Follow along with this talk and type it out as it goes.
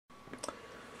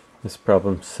This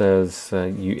problem says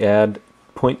you add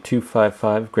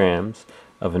 0.255 grams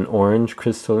of an orange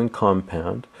crystalline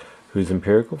compound whose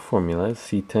empirical formula is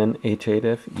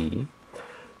C10H8Fe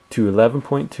to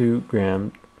 11.2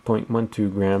 grams,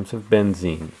 0.12 grams of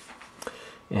benzene.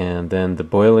 And then the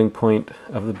boiling point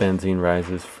of the benzene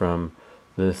rises from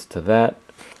this to that.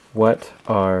 What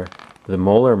are the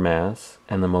molar mass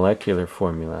and the molecular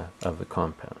formula of the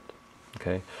compound?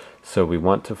 Okay, so we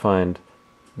want to find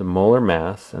the molar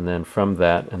mass, and then from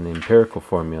that and the empirical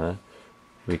formula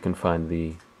we can find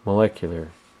the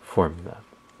molecular formula.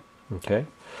 Okay,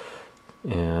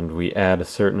 and we add a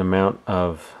certain amount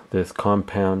of this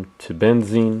compound to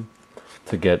benzene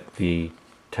to get the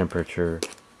temperature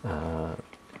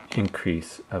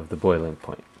increase of the boiling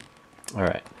point.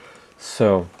 Alright,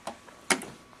 so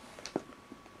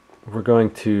we're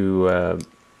going to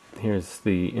here's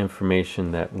the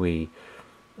information that we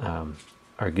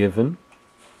are given,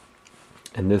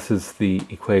 and this is the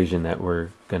equation that we're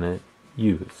going to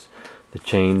use. The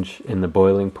change in the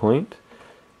boiling point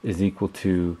is equal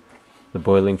to the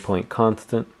boiling point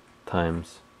constant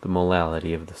times the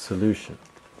molality of the solution.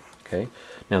 Okay,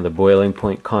 now the boiling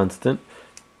point constant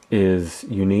is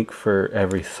unique for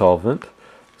every solvent,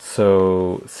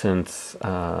 so since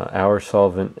our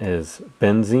solvent is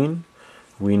benzene,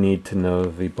 we need to know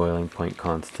the boiling point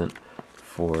constant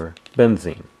for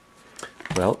benzene.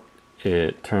 Well,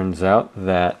 it turns out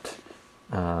that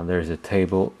there's a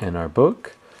table in our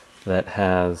book that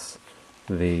has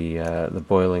the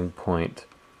boiling point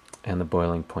and the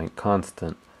boiling point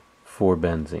constant for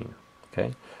benzene.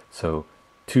 Okay, so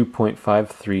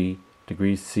 2.53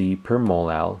 degrees C per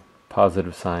molal,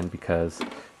 positive sign because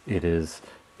it is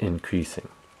increasing.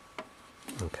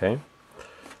 Okay,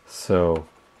 so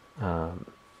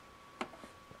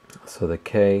so the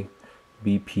K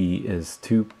BP is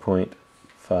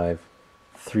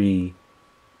 2.53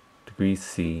 degrees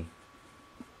C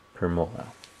per molal.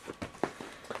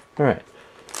 All right,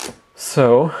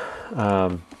 so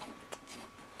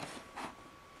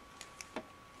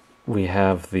we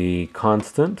have the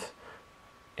constant,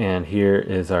 and here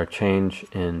is our change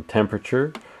in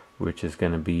temperature, which is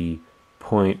going to be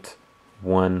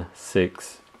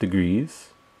 0.16 degrees.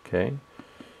 Okay,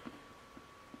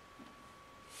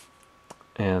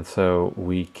 and so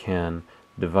we can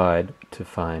divide to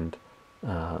find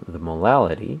the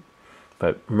molality.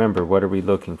 But remember, what are we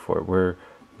looking for? We're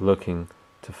looking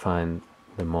to find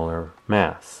the molar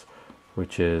mass,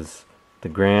 which is the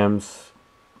grams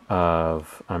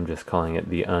of, I'm just calling it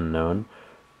the unknown,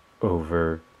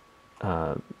 over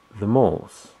the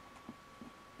moles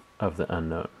of the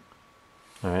unknown.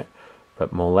 All right,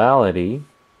 but molality,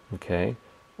 okay,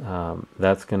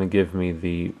 that's going to give me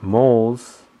the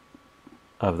moles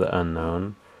of the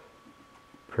unknown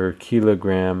per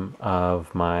kilogram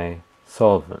of my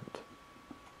solvent,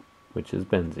 which is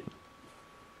benzene.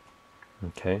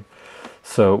 Okay,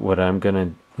 so what I'm going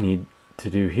to need to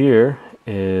do here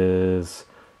is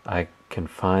I can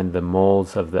find the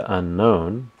moles of the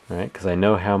unknown, right? Because I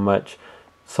know how much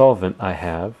solvent I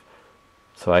have,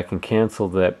 so I can cancel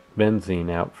that benzene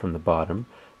out from the bottom,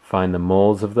 find the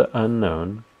moles of the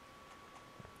unknown,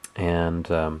 and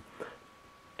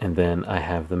then I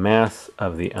have the mass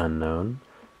of the unknown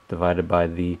divided by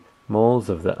the moles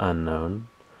of the unknown,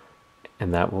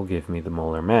 and that will give me the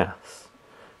molar mass,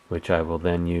 which I will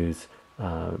then use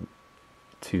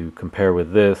to compare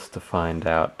with this to find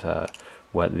out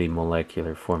what the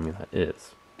molecular formula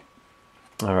is.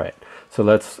 Alright, so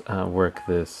let's work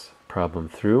this problem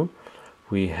through.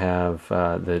 We have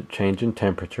the change in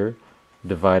temperature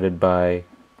divided by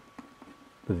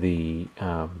the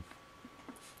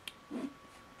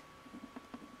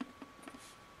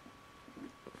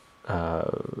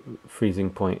freezing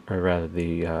point, or rather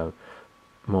the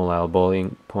molal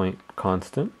boiling point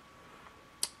constant,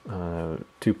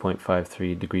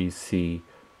 2.53 degrees C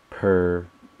per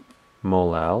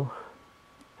molal.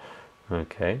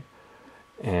 Okay,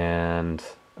 and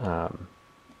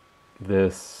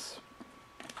this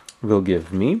will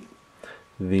give me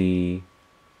the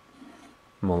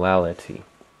molality.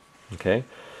 Okay,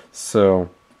 so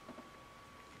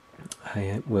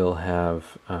I will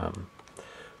have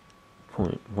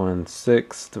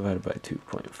 0.16 divided by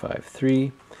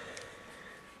 2.53,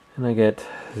 and I get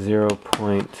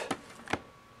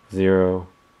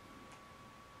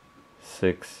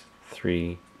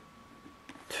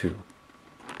 0.0632.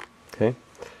 Okay.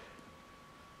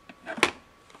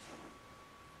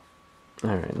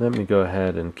 Alright, let me go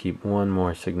ahead and keep one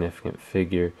more significant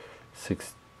figure,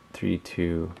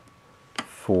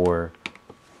 6324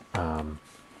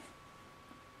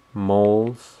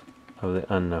 moles of the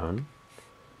unknown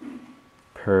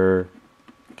per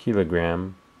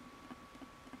kilogram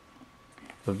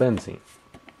of benzene.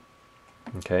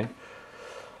 Okay.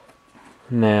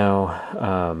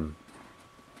 Now,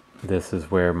 this is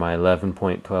where my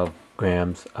 11.12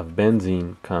 grams of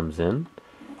benzene comes in,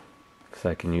 because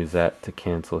I can use that to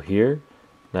cancel here.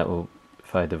 That will,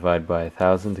 if I divide by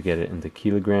 1,000 to get it into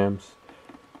kilograms.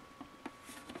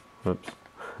 Whoops.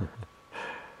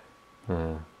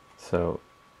 So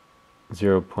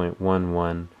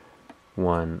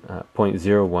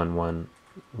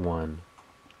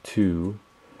 0.1112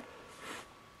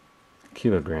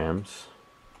 kilograms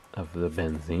of the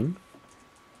benzene,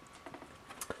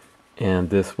 and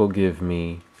this will give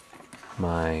me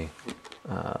my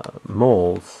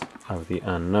moles of the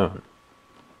unknown.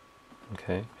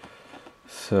 Okay,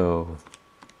 so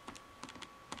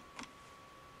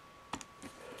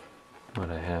what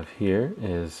I have here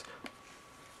is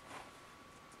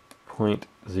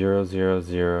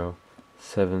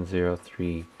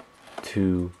 0.000703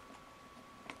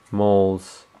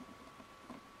 moles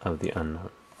of the unknown.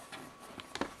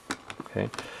 Okay,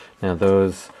 now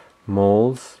those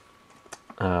moles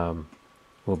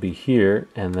will be here,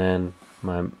 and then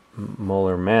my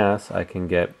molar mass I can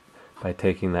get by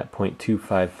taking that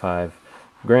 0.255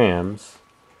 grams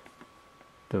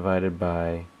divided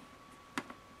by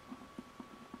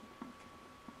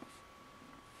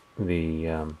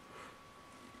the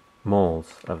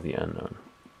moles of the unknown.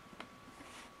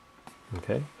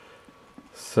 Okay,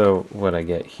 so what I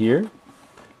get here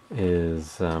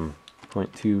is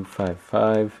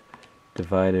 0.255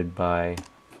 divided by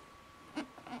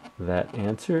that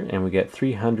answer, and we get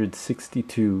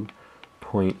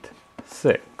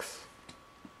 362.6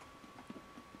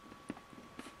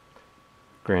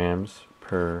 grams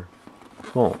per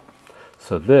mole.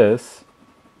 So this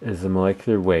is the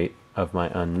molecular weight of my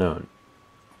unknown.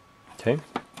 Okay,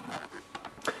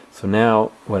 so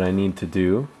now what I need to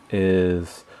do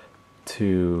is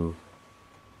to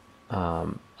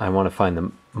I want to find the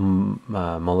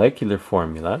molecular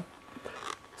formula,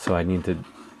 so I need to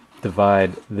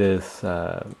divide this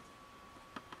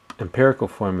empirical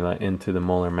formula into the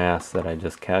molar mass that I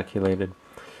just calculated,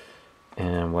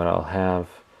 and what I'll have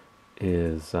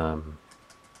is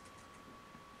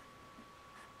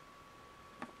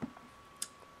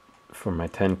for my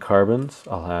 10 carbons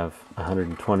I'll have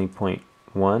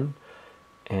 120.1,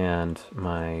 and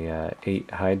my 8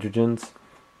 hydrogens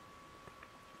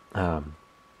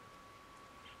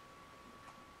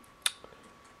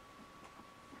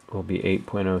will be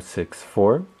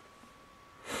 8.064,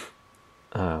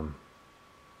 and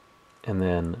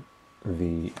then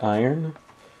the iron,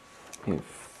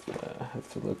 if I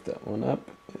have to look that one up,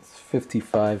 it's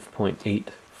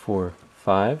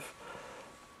 55.845.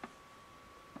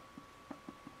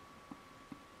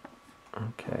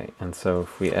 Okay, and so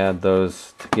if we add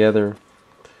those together,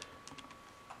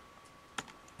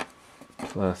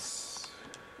 plus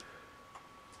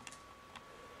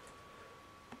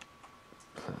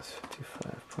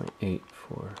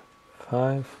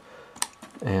 55.845,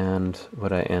 and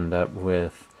what I end up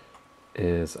with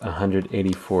is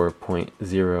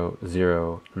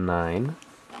 184.009,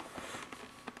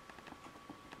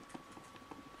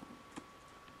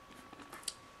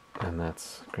 and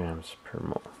that's grams per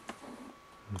mole.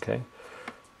 Okay,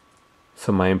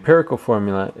 so my empirical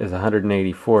formula is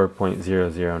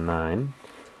 184.009.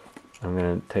 I'm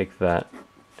going to take that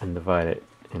and divide it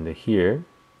into here.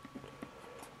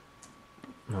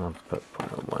 I'll put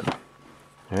 0.01.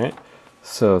 Alright,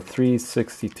 so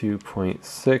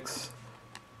 362.6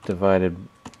 divided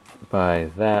by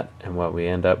that, and what we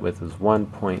end up with is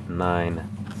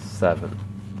 1.97.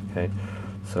 Okay,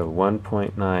 so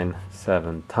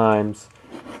 1.97 times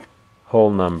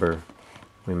whole number,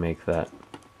 we make that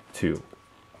 2.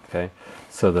 Okay,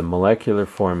 so the molecular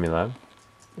formula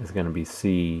is going to be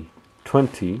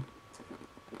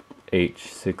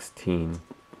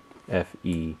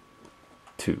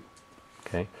C20H16Fe2.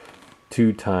 Okay,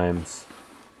 2 times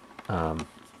 10,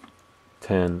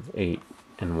 8,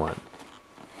 and 1.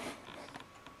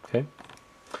 Okay.